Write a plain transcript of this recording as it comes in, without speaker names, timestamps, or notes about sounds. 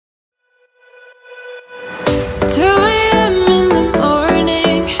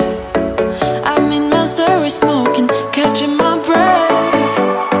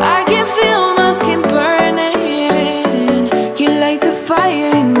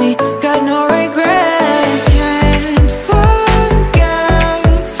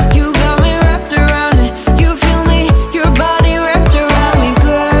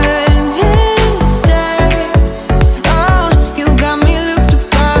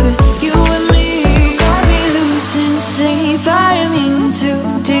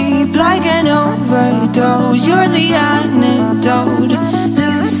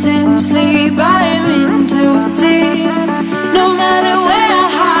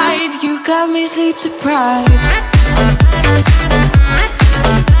me sleep deprived.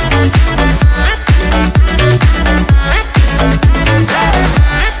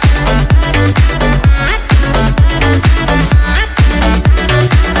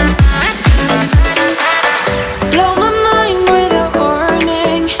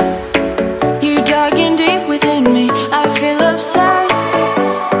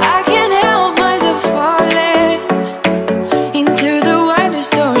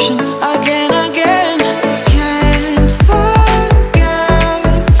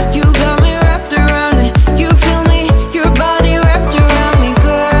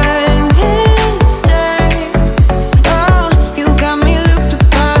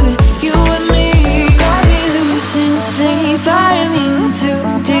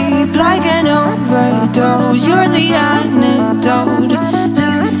 You're the antidote.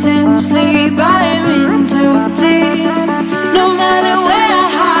 Losing sleep, I'm in too deep. No matter where I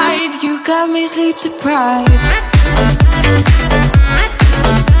hide, you got me sleep deprived.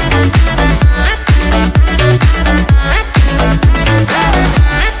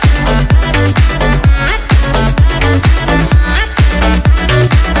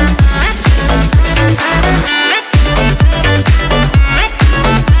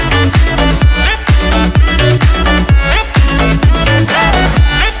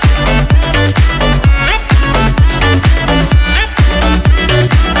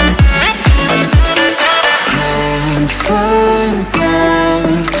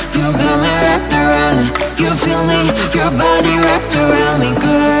 Your body wrapped around me,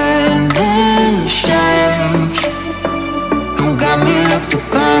 goodness strange. You got me looked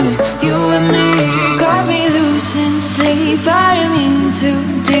upon it, you and me. Got me losing sleep, I'm in too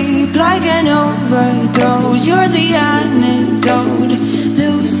deep. Like an overdose, you're the antidote.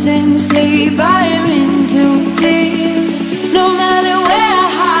 Losing sleep, I'm in too deep. No matter where I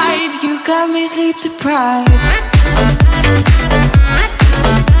hide, you got me sleep deprived.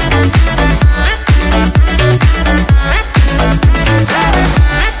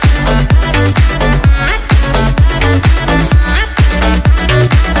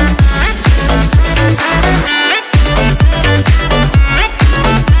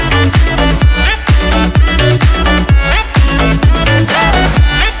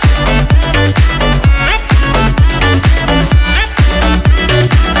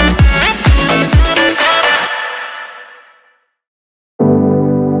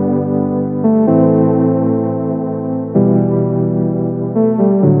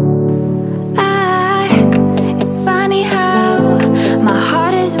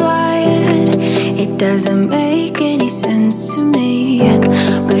 Doesn't make any sense to me,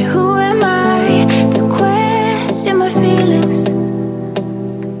 but who am I to question my feelings?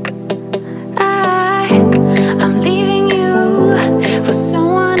 I'm leaving you for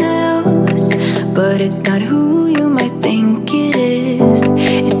someone else, but it's not who you might think it is.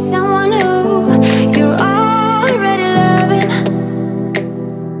 It's someone who you're already loving.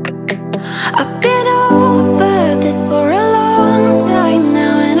 I've been over this for a long time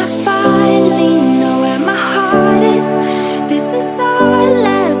now, and I finally know my heart is. This is our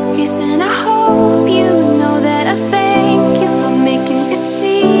last kiss, and I hope you know that I thank you for making me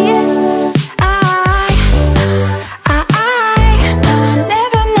see it. No, I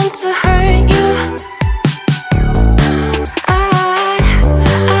never meant to hurt you.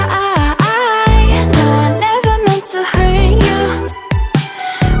 No, I never meant to hurt you.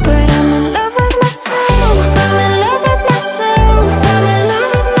 But I'm in love with myself. I'm in love with myself. I'm in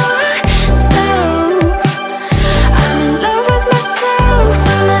love with myself. I'm in love with myself.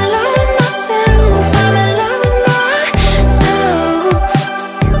 I'm in love with myself. I'm in love with myself.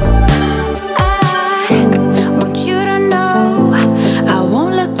 I want you to know I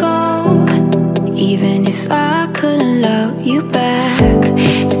won't let go, even if I couldn't love you back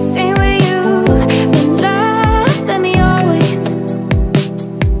the same way you've been loved. Let me always.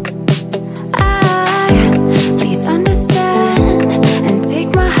 Please understand and take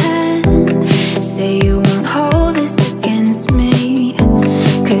my hand. Say you won't hold this against me,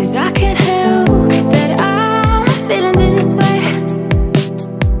 'cause I can't help that I'm feeling this way.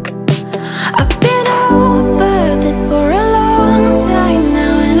 I've been over this for a long time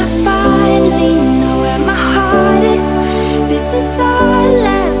now, and I finally know where my heart is. This is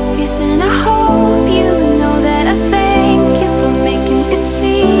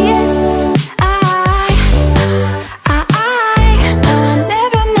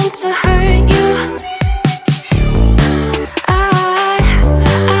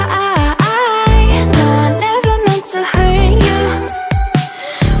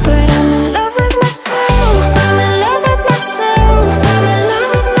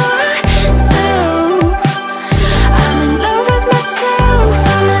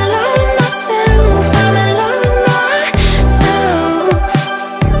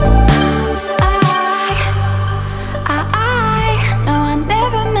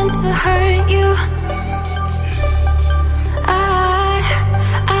hurt you. I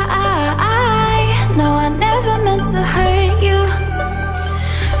know I never meant to hurt you,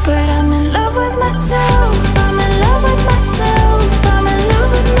 but I'm in love with myself. I'm in love with myself. I'm in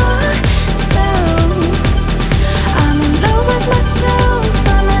love with myself. I'm in love with myself.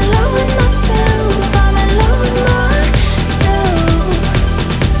 I'm in love with myself. I'm in love with myself.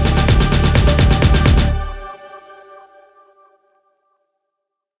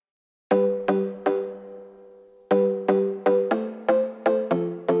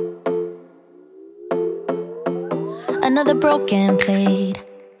 Another broken plate,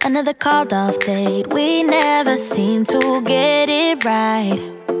 another called off date. We never seem to get it right.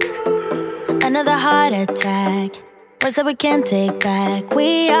 Another heart attack, words that we can't take back.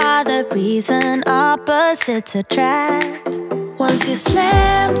 We are the reason opposites attract. Once you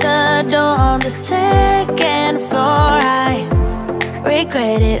slam the door on the second floor, I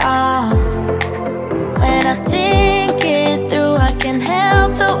regret it all. When I think it through, I can't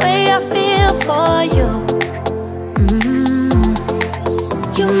help the way I feel for you.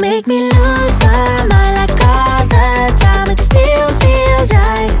 You make me lose my mind like all the time. It still feels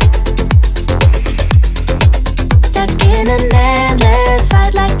right. Stuck in an endless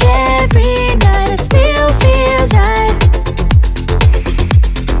fight like every night. It still feels right.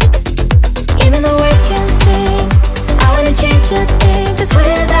 Even the words can sting. I wanna change a thing, 'cause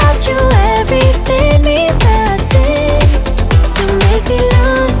without you everything means nothing. You make me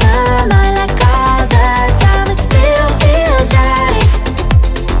lose my mind like all the time. It still feels right.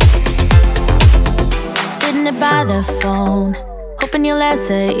 By the phone, hoping you'll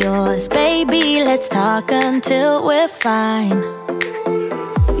answer yours. Baby, let's talk until we're fine.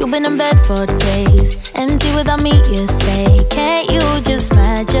 You've been in bed for days, empty without me, you say. Can't you just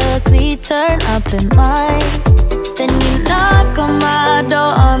magically turn up in mine? Then you knock on my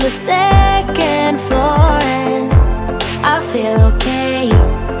door on the second floor, and I feel okay.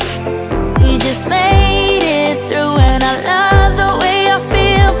 We just made it through, and I love the way I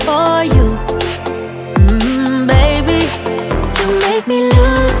feel for you. Make me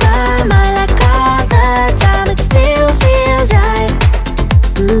lose my mind like all the time. It still feels right.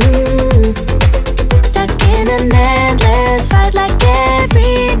 Stuck in an endless fight like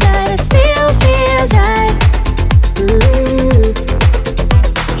every night. It still feels right.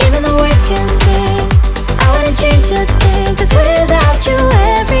 Even the words can sting. I wanna change a thing, 'cause without you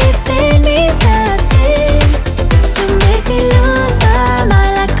everything means nothing. You make me lose my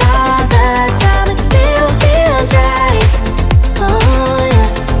mind like all the time. It still feels right. Oh yeah,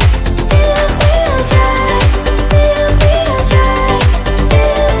 still feels right. Still feels right.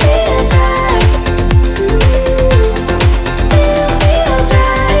 Still feels right. Still feels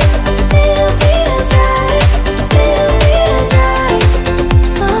right. Still feels right. Still feels right.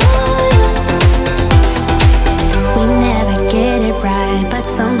 Oh yeah. We never get it right, but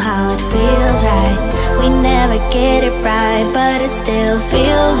somehow it feels right. We never get it right, but it still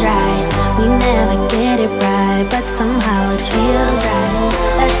feels right. We never get it right, but somehow it feels right.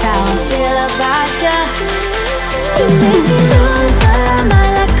 That's how I feel about you. You make